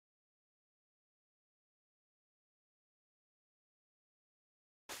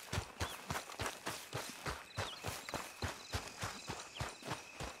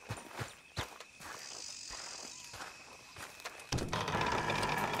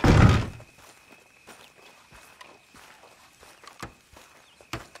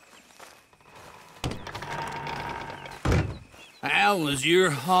How was your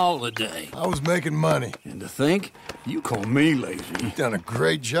holiday? I was making money. And to think, you call me lazy. You've done a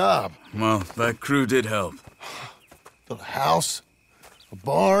great job. Well, that crew did help. Built a house, a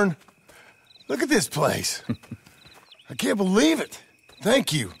barn. Look at this place. I can't believe it.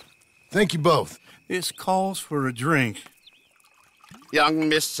 Thank you. Thank you both. This calls for a drink. Young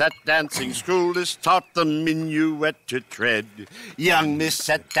miss at dancing school is taught the minuet to tread. Young miss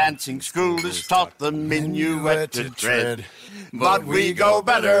at dancing school is taught the minuet to tread. But we go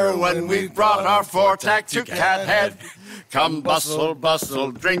better when we've brought our four-tack to Cathead. Come bustle,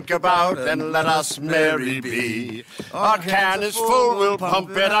 bustle, drink about, and let us merry be. Our can is full, we'll pump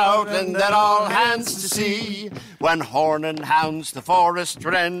it out, and then all hands to see. When horn and hounds the forest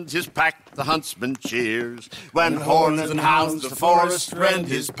rend, his pack the huntsman cheers. When horn and hounds the forest rend,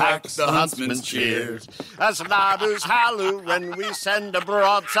 his pack the huntsman cheers. As loud as halloo when we send a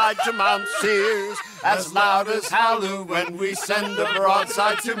broadside to Mount Sears. As loud as halloo when we send a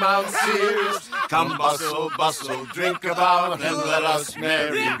broadside to Mount Sears. Come bustle, bustle, drink about, and let us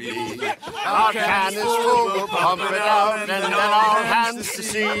merry be. Our can is full, we'll pump it out, and then all hands to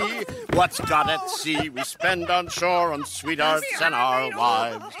see. What's got at sea we spend on shore on sweethearts and our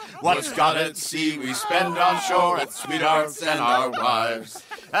wives. What's got at sea we spend on shore at sweethearts and our wives.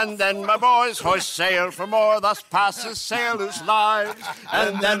 And then my boys hoist sail for more, thus passes sailors' lives.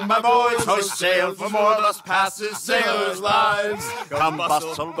 And then my boys hoist sail for more, thus passes sailors' lives. Come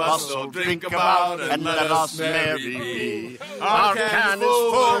bustle, bustle, drink about, and let us merry be. Our can is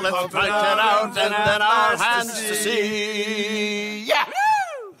full, let's fight it out, and then our hands to see. Yeah!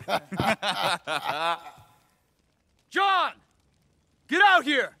 John! Get out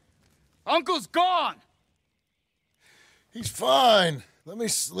here! Uncle's gone! He's fine. Let me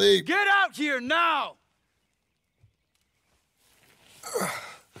sleep. Get out here now!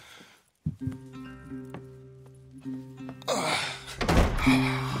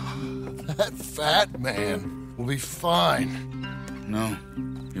 That fat man will be fine. No,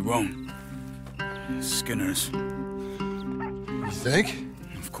 he won't. Skinner's. You think?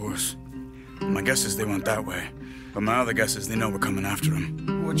 Of course. My guess is they went that way. But my other guess is they know we're coming after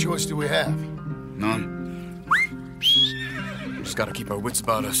him. What choice do we have? None. Just gotta keep our wits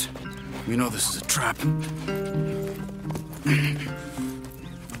about us. We know this is a trap.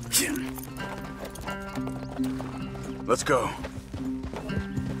 Let's go.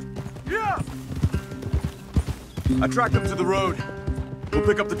 Yeah! I tracked them to the road. We'll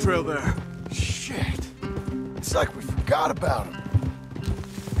pick up the trail there. Shit. It's like we forgot about him.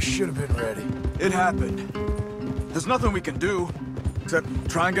 We should have been ready. It happened. There's nothing we can do, except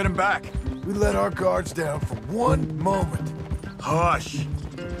try and get him back. We let our guards down for one moment. Hush.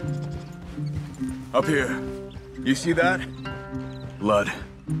 Up here. You see that? Blood.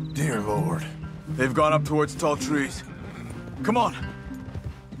 Dear Lord. They've gone up towards tall trees. Come on.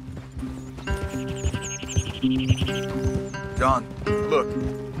 John, look.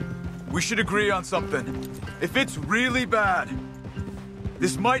 We should agree on something. If it's really bad,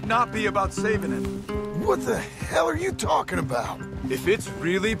 this might not be about saving him. What the hell are you talking about? If it's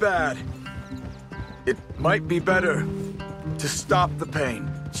really bad, it might be better to stop the pain.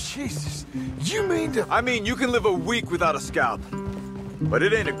 Jesus, you mean to... I mean, you can live a week without a scalp, but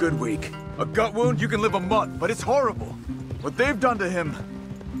it ain't a good week. A gut wound, you can live a month, but it's horrible. What they've done to him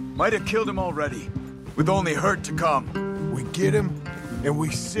might have killed him already, with only hurt to come. We get him, and we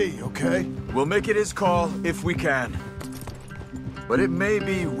see, okay? We'll make it his call if we can. But it may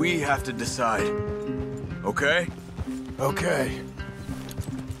be we have to decide. Okay? Okay.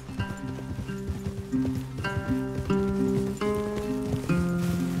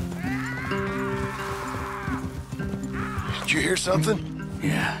 Did you hear something?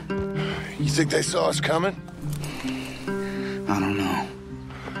 Yeah. You think they saw us coming? I don't know.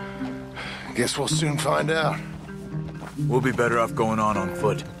 Guess we'll soon find out. We'll be better off going on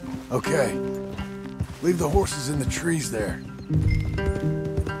foot. Okay. Leave the horses in the trees there.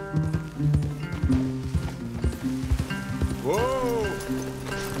 Whoa!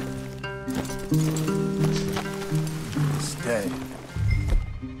 Stay.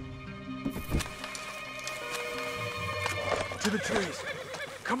 To the trees.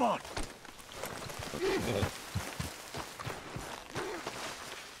 Come on.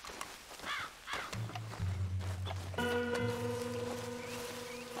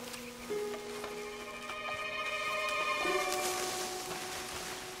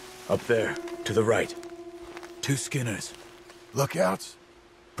 Up there, to the right. 2 Skinners. Lookouts?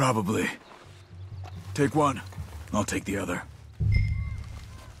 Probably. Take one. I'll take the other.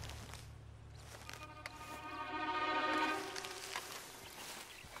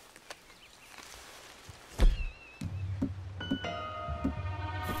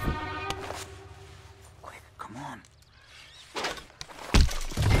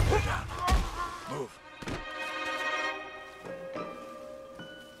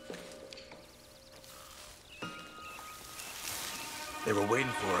 They were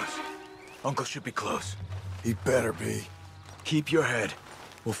waiting for us. Uncle should be close. He better be. Keep your head.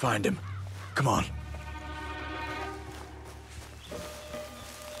 We'll find him. Come on.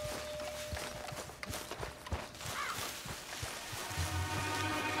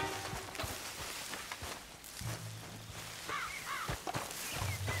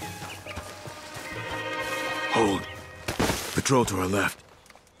 Hold. Patrol to our left.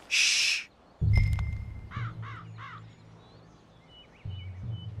 Shh.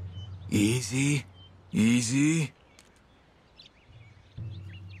 Easy. Easy.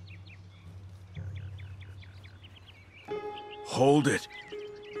 Hold it.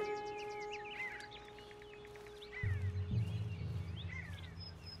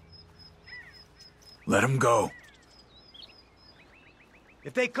 Let him go.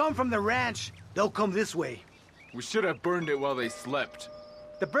 If they come from the ranch, they'll come this way. We should have burned it while they slept.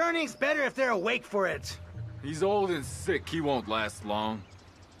 The burning's better if they're awake for it. He's old and sick, he won't last long.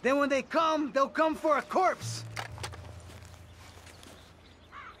 Then when they come, they'll come for a corpse.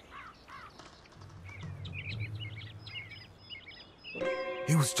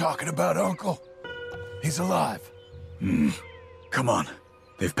 He was talking about Uncle. He's alive. Come on.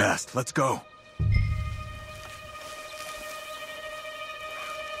 They've passed. Let's go.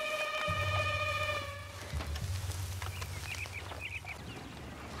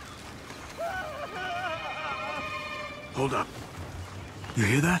 Hold up. You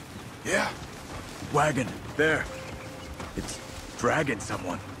hear that? Yeah. Wagon. There. It's dragging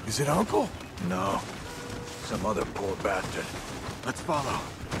someone. Is it Uncle? No. Some other poor bastard. Let's follow.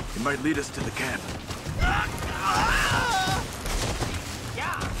 It might lead us to the camp.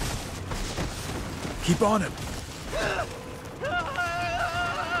 Keep on him.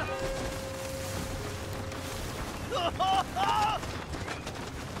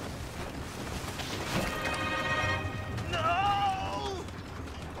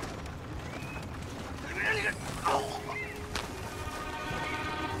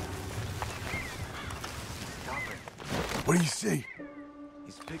 What do you see?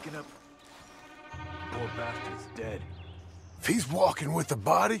 He's picking up... Poor bastard's dead. If he's walking with the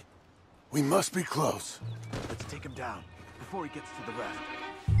body, we must be close. Let's take him down before he gets to the rest.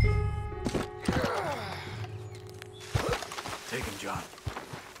 Take him, John.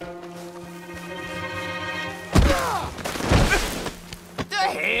 What the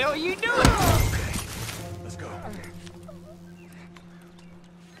hell are you doing? Okay, let's go.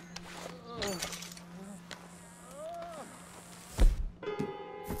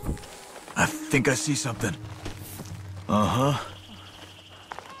 I think I see something. Uh-huh.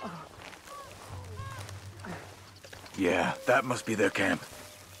 Yeah, that must be their camp.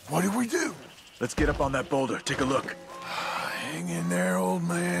 What do we do? Let's get up on that boulder, take a look. Hang in there, old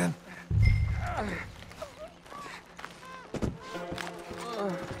man.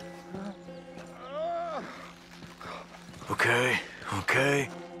 Okay, okay.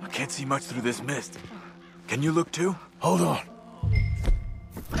 I can't see much through this mist. Can you look too? Hold on.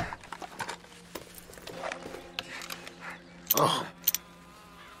 Oh.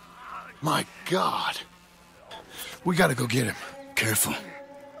 My God. We gotta go get him. Careful.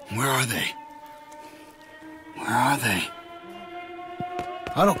 Where are they? Where are they?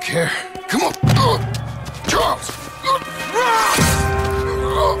 I don't care. Come on. Charles!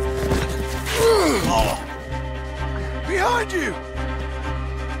 Behind you!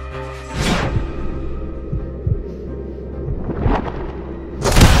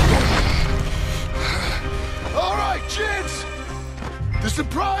 All right, gents. The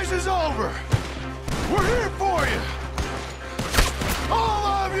surprise is over. We're here for you. All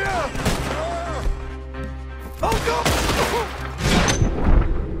of you! Uncle!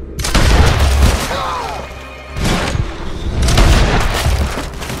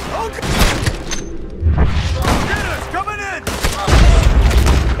 Uncle! Get us! Coming in!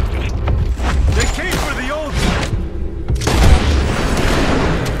 They came for the old...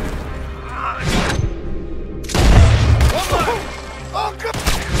 Uncle!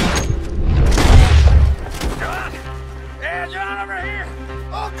 John! Hey, John, over here!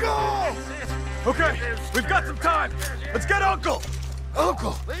 Uncle! Okay, we've got some time. Let's get Uncle!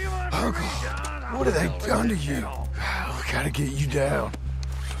 Uncle! Uncle! What have they done to you? We gotta get you down.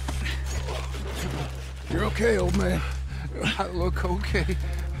 You're okay, old man. I look okay.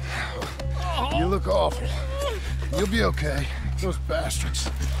 You look awful. You'll be okay. Those bastards.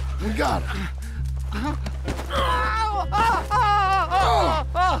 We got him.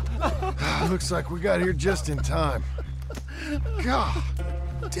 Looks like we got here just in time. God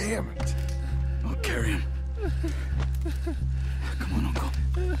damn it. I'll carry him. Come on, Uncle.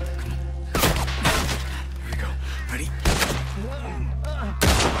 Come on. we go. Ready?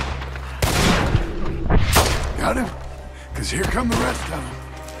 Got him? Because here come the rest of them.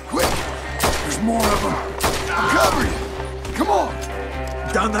 Quick! There's more of them. I'll cover you. Come on.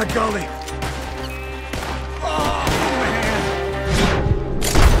 Down that gully. Oh, man.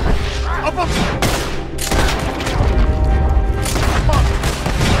 Up.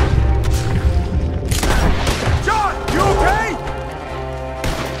 John, you okay?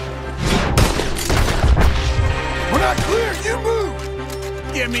 We're not clear. You move.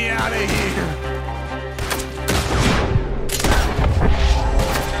 Get me out of here.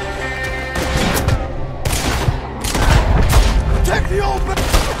 Protect the old man.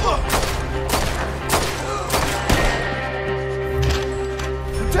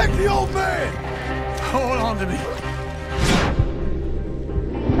 Protect the old man. Hold on to me.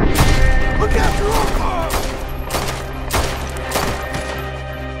 Look after Uncle.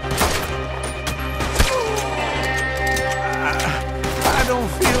 I don't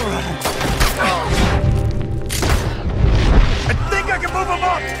feel right. I think I can move him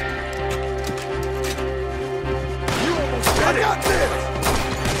up. You almost did it. I got this.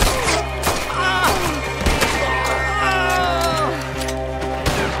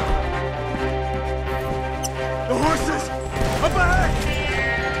 The horses! Up ahead!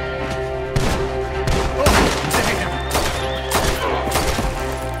 Oh, damn!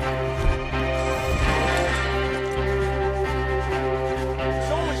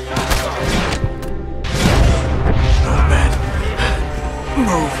 Oh, man.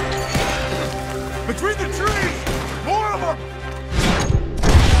 Move. Between the trees! More of them!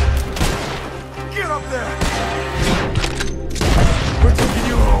 Get up there! We're taking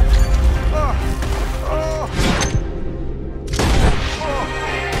you home.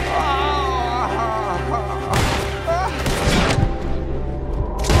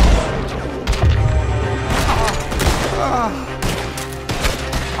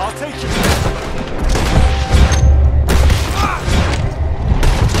 I'll take you.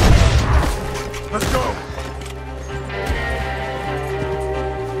 Let's go.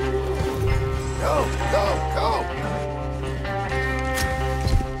 Go, go, go.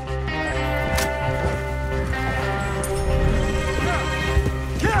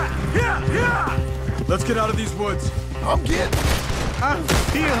 Yeah! Let's get out of these woods. I'm getting. I'm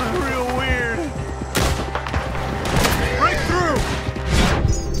feeling real weird. Break through!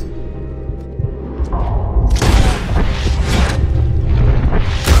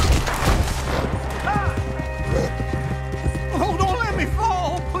 Oh, don't let me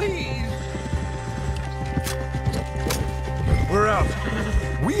fall, please! We're out.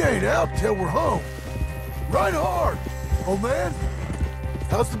 We ain't out till we're home. Ride hard, old man.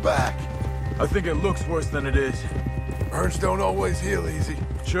 How's the back? I think it looks worse than it is. Burns don't always heal easy.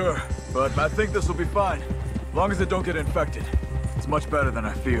 Sure, but I think this will be fine. As long as it don't get infected. It's much better than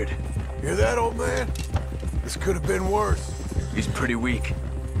I feared. Hear that, old man? This could have been worse. He's pretty weak.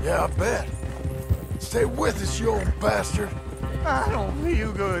 Yeah, I bet. Stay with us, you old bastard. I don't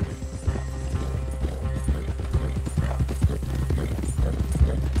feel good.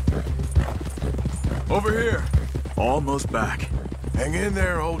 Over here. Almost back. Hang in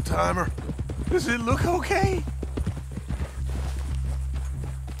there, old-timer. Does it look okay?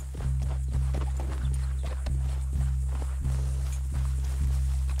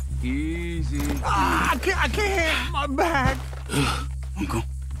 Easy. I can't. My back. Uncle.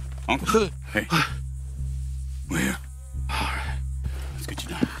 Hey. We're here. All right. Let's get you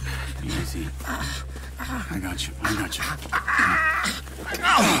down. Easy. I got you. Come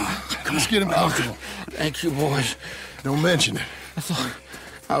on. Let's get him comfortable. Thank you, boys. Don't mention it. I thought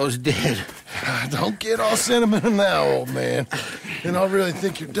I was dead. Don't get all sentimental now, old man. Then I'll really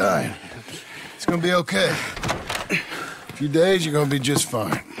think you're dying. It's gonna be okay. A few days, you're gonna be just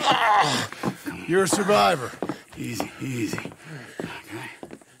fine. You're a survivor. Easy. Okay.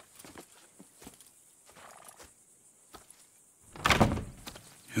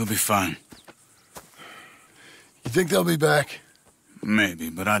 He'll be fine. You think they'll be back? Maybe,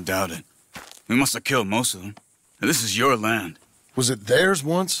 but I doubt it. We must have killed most of them. This is your land. Was it theirs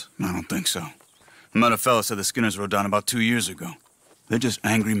once? I don't think so. I met a fella said the Skinners rode down about 2 years ago. They're just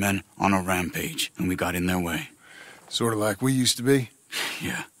angry men on a rampage, and we got in their way. Sort of like we used to be?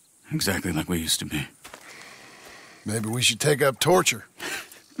 Yeah, exactly like we used to be. Maybe we should take up torture.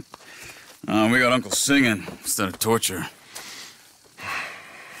 We got Uncle singing instead of torture.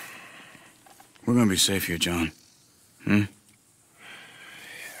 We're gonna be safe here, John.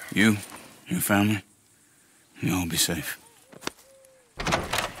 You, your family, you'll all be safe.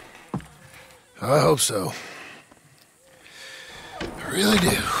 I hope so. I really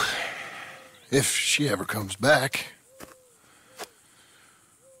do. If she ever comes back.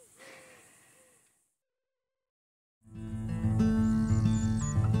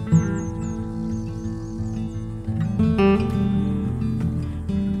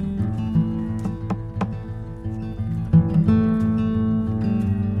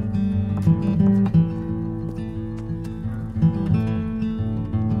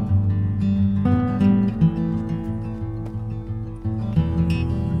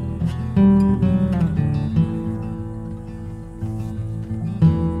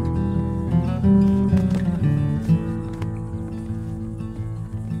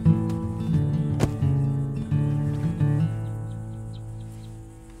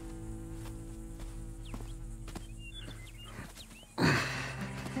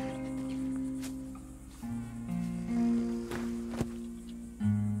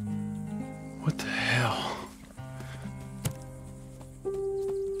 What the hell?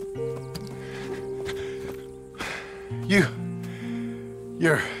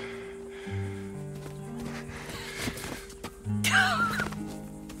 You're...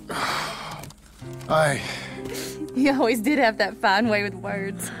 You always did have that fine way with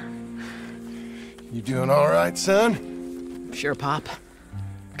words. You doing all right, son? Sure, Pop.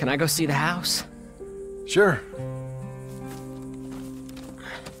 Can I go see the house? Sure.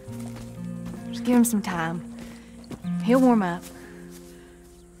 Just give him some time. He'll warm up.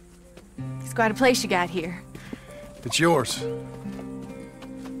 It's quite a place you got here. It's yours.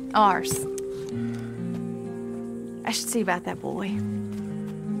 Ours. I should see about that boy.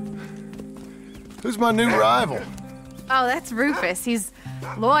 Who's my new rival? Oh, that's Rufus. He's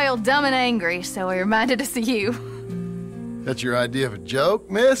loyal, dumb, and angry, so he reminded us of you. That's your idea of a joke,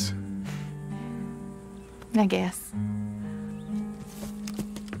 miss? I guess.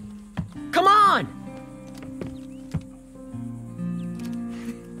 Come on!